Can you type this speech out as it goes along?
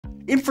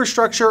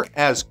Infrastructure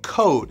as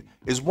code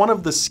is one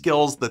of the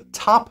skills the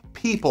top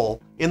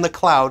people in the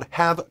cloud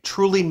have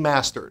truly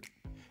mastered.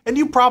 And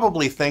you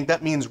probably think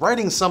that means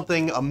writing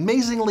something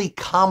amazingly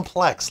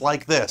complex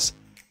like this.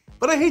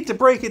 But I hate to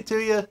break it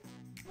to you,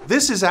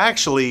 this is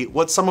actually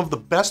what some of the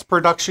best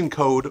production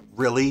code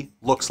really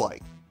looks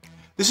like.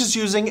 This is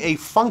using a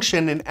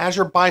function in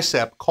Azure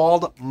Bicep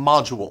called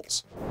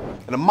modules.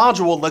 And a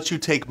module lets you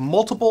take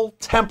multiple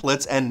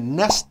templates and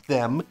nest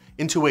them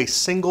into a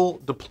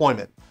single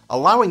deployment,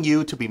 allowing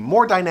you to be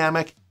more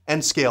dynamic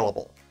and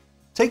scalable.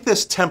 Take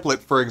this template,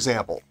 for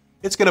example.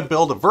 It's going to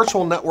build a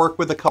virtual network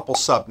with a couple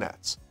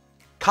subnets.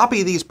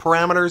 Copy these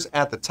parameters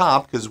at the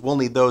top, because we'll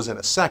need those in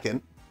a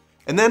second.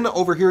 And then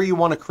over here you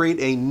want to create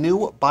a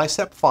new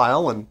Bicep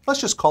file, and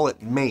let's just call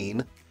it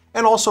main,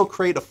 and also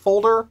create a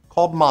folder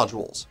called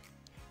modules.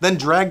 Then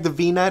drag the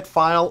VNet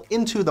file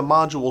into the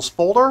modules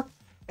folder,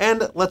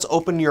 and let's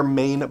open your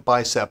main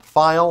Bicep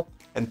file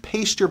and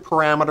paste your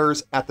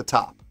parameters at the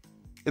top.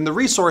 In the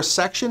resource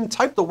section,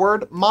 type the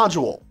word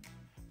module.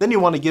 Then you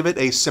want to give it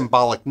a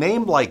symbolic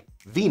name like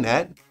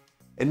VNet,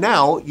 and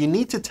now you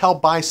need to tell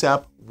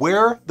Bicep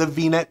where the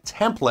VNet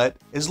template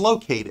is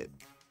located.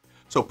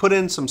 So put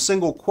in some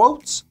single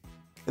quotes,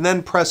 and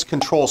then press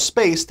Control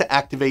Space to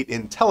activate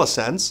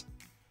IntelliSense,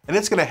 and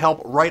it's going to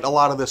help write a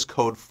lot of this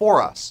code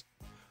for us.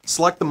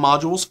 Select the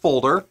modules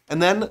folder,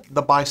 and then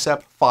the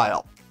Bicep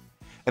file.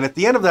 And at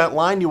the end of that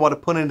line, you want to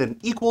put in an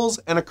equals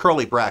and a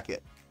curly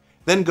bracket.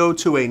 Then go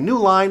to a new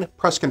line,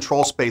 press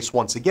Control Space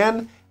once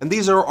again, and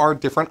these are our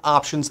different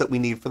options that we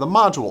need for the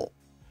module.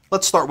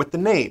 Let's start with the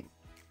name.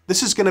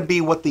 This is going to be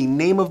what the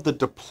name of the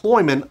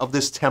deployment of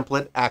this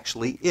template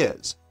actually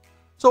is.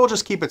 So we'll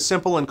just keep it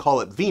simple and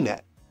call it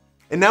VNet.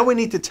 And now we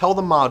need to tell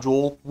the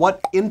module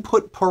what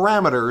input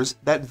parameters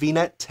that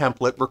VNet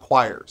template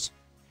requires.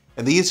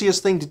 And the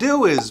easiest thing to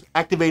do is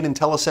activate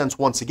IntelliSense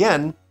once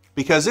again,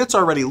 because it's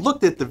already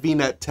looked at the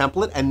VNet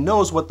template and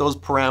knows what those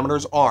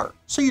parameters are.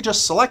 So you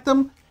just select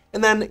them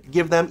and then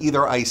give them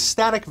either a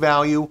static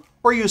value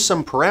or use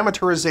some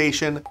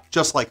parameterization,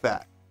 just like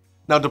that.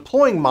 Now,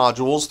 deploying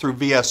modules through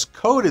VS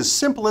Code is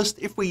simplest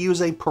if we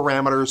use a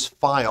parameters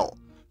file.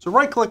 So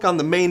right-click on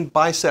the main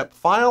Bicep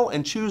file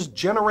and choose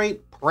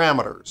Generate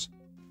Parameters.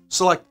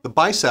 Select the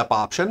Bicep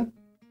option,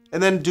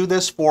 and then do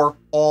this for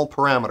all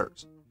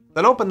parameters.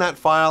 Then open that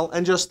file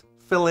and just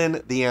fill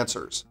in the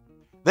answers.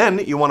 Then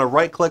you want to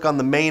right-click on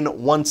the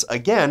main once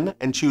again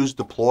and choose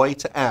Deploy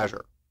to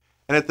Azure.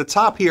 And at the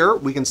top here,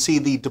 we can see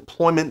the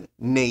deployment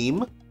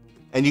name,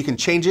 and you can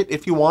change it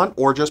if you want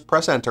or just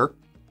press Enter.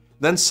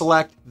 Then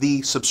select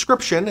the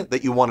subscription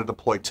that you want to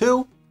deploy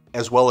to,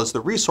 as well as the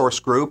resource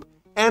group,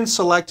 and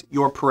select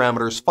your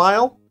parameters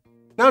file.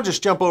 Now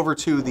just jump over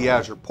to the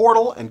Azure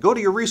portal and go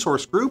to your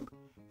resource group,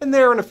 and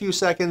there in a few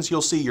seconds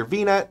you'll see your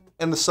VNet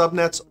and the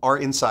subnets are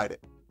inside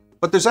it.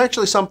 But there's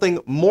actually something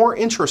more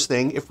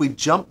interesting if we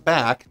jump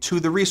back to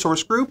the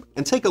resource group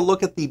and take a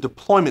look at the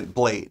deployment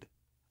blade.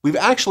 We've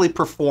actually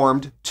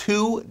performed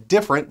two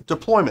different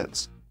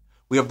deployments.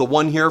 We have the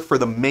one here for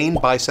the main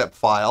Bicep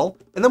file,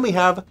 and then we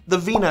have the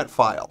VNet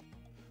file.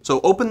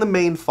 So open the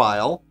main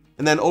file,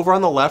 and then over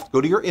on the left,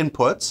 go to your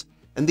inputs,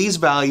 and these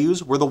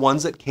values were the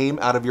ones that came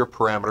out of your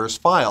parameters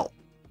file.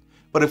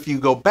 But if you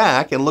go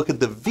back and look at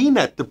the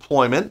VNet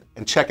deployment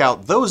and check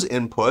out those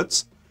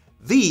inputs,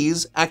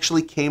 these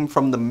actually came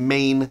from the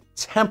main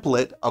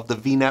template of the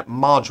VNet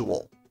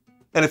module.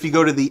 And if you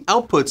go to the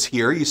outputs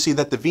here, you see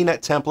that the VNet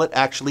template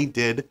actually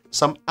did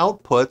some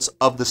outputs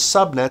of the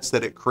subnets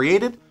that it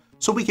created,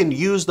 so we can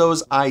use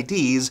those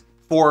IDs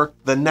for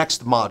the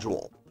next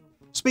module.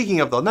 Speaking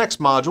of the next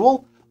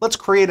module, let's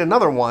create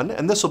another one,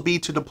 and this will be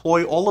to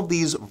deploy all of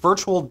these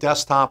virtual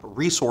desktop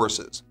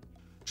resources.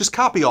 Just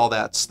copy all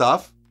that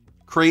stuff,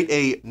 create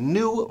a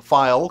new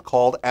file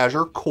called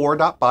Azure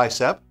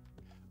core.bicep,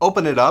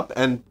 open it up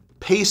and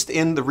paste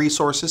in the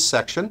resources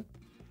section.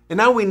 And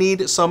now we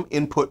need some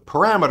input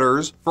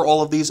parameters for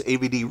all of these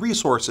AVD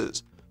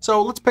resources.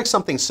 So let's pick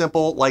something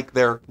simple like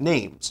their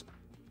names.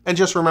 And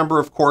just remember,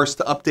 of course,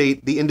 to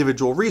update the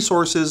individual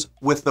resources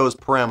with those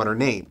parameter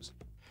names.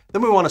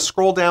 Then we want to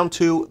scroll down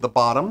to the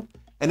bottom,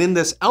 and in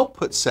this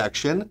output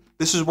section,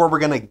 this is where we're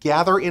going to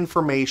gather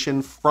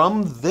information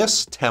from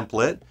this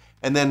template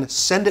and then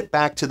send it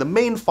back to the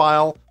main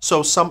file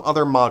so some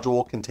other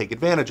module can take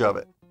advantage of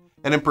it.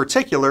 And in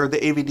particular, the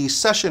AVD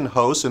session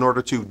hosts, in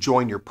order to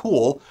join your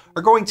pool,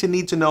 are going to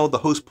need to know the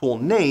host pool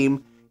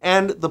name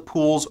and the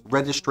pool's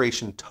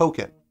registration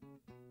token.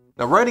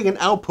 Now, writing an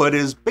output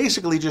is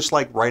basically just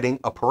like writing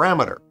a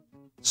parameter.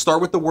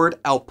 Start with the word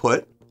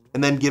output,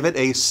 and then give it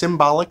a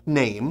symbolic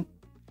name,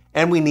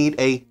 and we need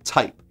a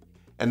type.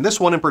 And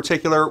this one in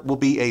particular will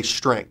be a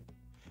string.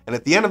 And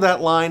at the end of that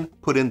line,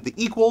 put in the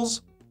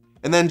equals,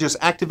 and then just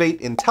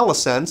activate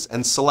IntelliSense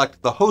and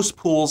select the host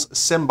pool's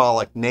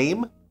symbolic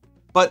name.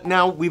 But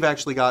now we've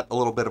actually got a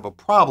little bit of a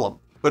problem.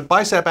 But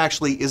Bicep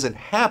actually isn't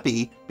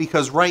happy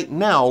because right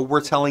now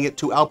we're telling it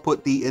to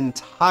output the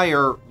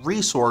entire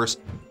resource,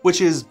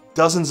 which is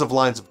dozens of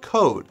lines of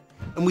code.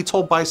 And we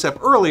told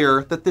Bicep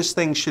earlier that this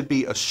thing should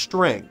be a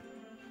string.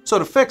 So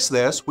to fix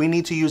this, we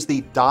need to use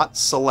the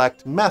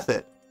 .select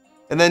method,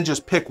 and then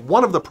just pick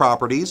one of the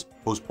properties,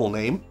 host pool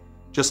name,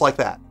 just like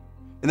that.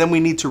 And then we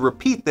need to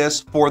repeat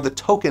this for the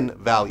token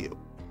value.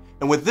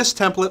 And with this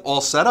template all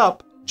set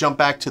up, jump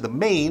back to the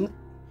main,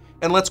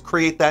 and let's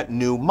create that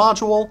new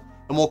module,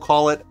 and we'll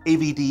call it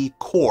AVD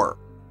Core.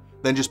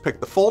 Then just pick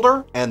the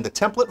folder and the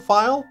template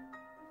file.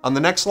 On the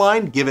next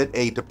line, give it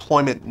a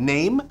deployment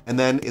name, and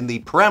then in the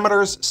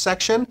parameters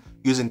section,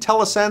 use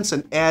IntelliSense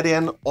and add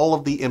in all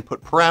of the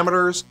input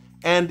parameters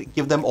and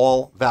give them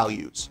all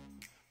values.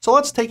 So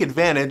let's take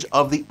advantage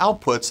of the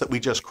outputs that we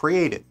just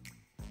created.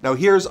 Now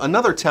here's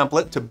another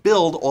template to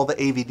build all the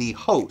AVD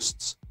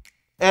hosts.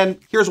 And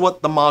here's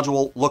what the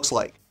module looks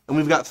like. And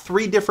we've got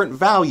 3 different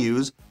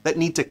values that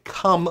need to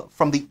come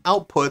from the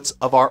outputs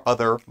of our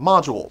other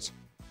modules.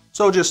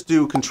 So just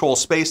do Control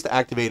Space to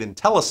activate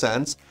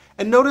IntelliSense,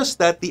 and notice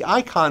that the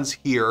icons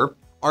here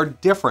are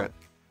different.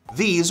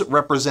 These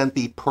represent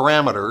the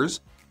parameters,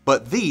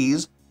 but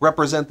these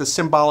represent the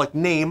symbolic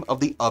name of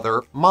the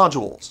other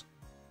modules.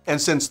 And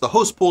since the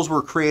host pools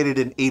were created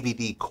in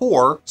AVD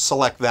Core,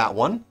 select that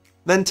one,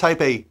 then type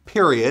a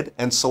period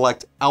and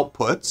select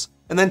outputs,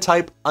 and then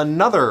type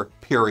another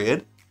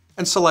period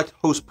and select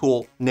host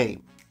pool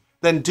name.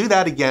 Then do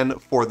that again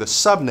for the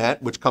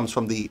subnet, which comes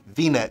from the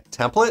VNet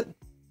template,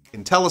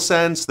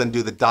 IntelliSense, then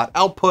do the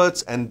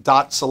 .outputs and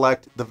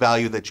 .select the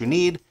value that you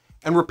need,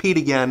 and repeat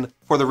again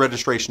for the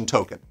registration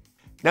token.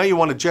 Now you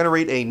want to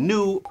generate a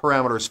new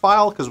parameters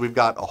file because we've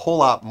got a whole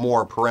lot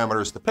more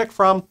parameters to pick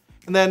from,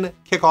 and then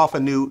kick off a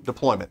new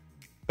deployment.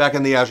 Back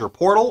in the Azure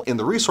portal, in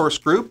the resource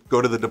group, go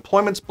to the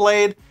deployments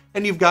blade,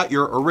 and you've got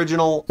your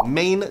original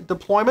main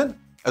deployment,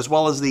 as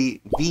well as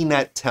the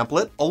VNet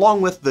template,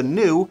 along with the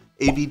new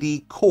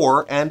AVD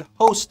Core and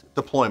host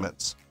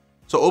deployments.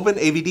 So open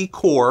AVD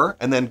Core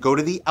and then go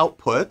to the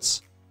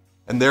outputs,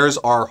 and there's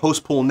our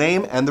host pool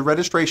name and the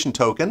registration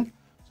token.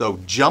 So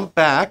jump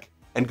back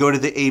and go to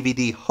the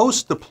AVD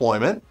host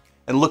deployment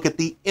and look at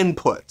the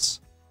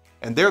inputs.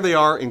 And there they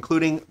are,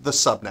 including the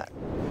subnet.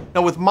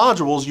 Now with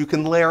modules, you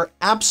can layer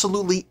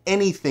absolutely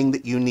anything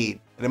that you need.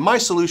 And in my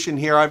solution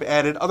here, I've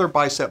added other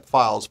Bicep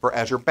files for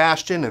Azure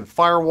Bastion and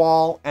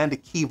Firewall and a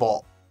Key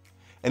Vault.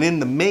 And in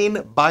the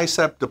main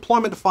Bicep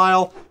deployment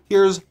file,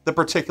 here's the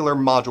particular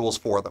modules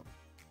for them.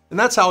 And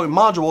that's how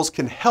modules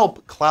can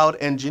help cloud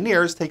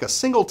engineers take a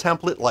single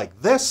template like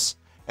this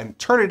and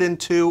turn it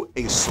into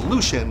a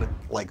solution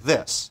like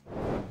this.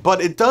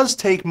 But it does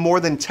take more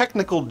than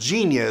technical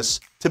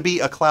genius to be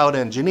a cloud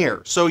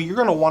engineer. So you're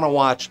going to want to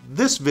watch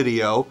this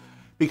video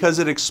because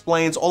it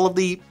explains all of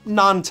the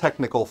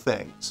non-technical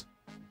things.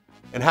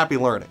 And happy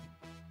learning.